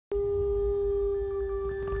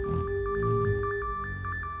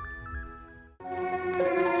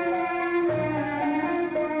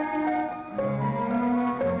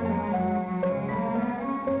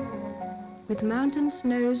With mountain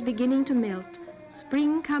snows beginning to melt,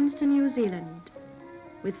 spring comes to New Zealand,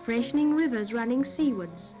 with freshening rivers running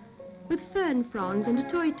seawards, with fern fronds and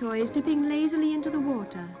toy-toys dipping lazily into the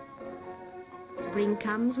water. Spring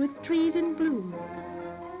comes with trees in bloom,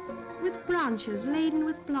 with branches laden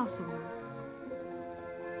with blossoms.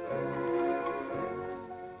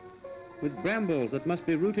 With brambles that must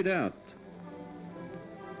be rooted out,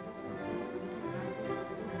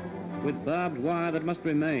 with barbed wire that must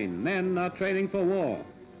remain. Men are training for war.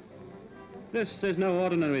 This is no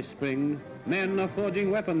ordinary spring. Men are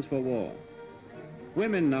forging weapons for war.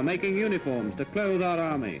 Women are making uniforms to clothe our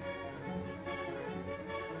army.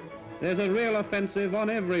 There's a real offensive on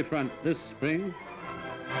every front this spring.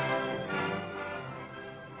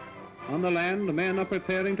 On the land, men are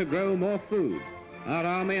preparing to grow more food. Our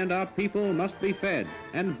army and our people must be fed,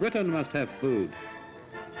 and Britain must have food.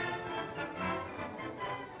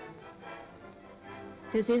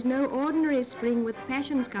 This is no ordinary spring with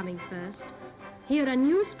fashions coming first. Here are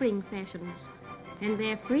new spring fashions, and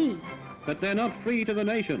they're free. But they're not free to the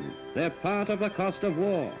nation. They're part of the cost of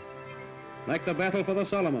war, like the battle for the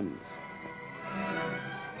Solomons.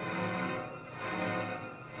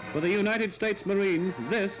 For the United States Marines,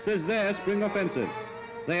 this is their spring offensive.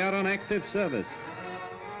 They are on active service,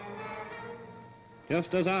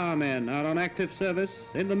 just as our men are on active service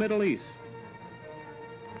in the Middle East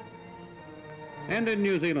and in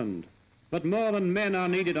New Zealand. But more than men are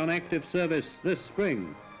needed on active service this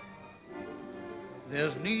spring.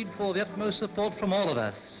 There's need for the utmost support from all of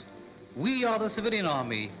us. We are the civilian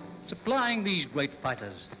army, supplying these great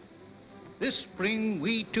fighters. This spring,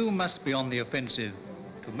 we too must be on the offensive.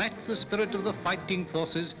 To match the spirit of the fighting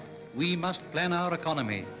forces, we must plan our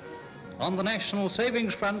economy. On the national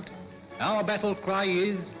savings front, our battle cry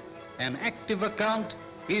is, an active account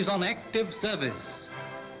is on active service.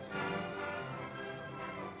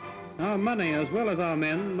 Our money, as well as our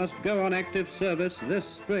men, must go on active service this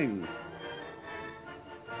spring,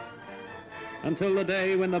 until the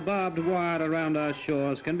day when the barbed wire around our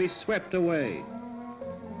shores can be swept away.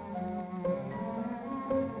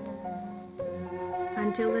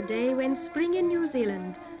 Until the day when spring in New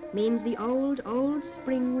Zealand means the old, old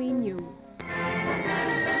spring we knew.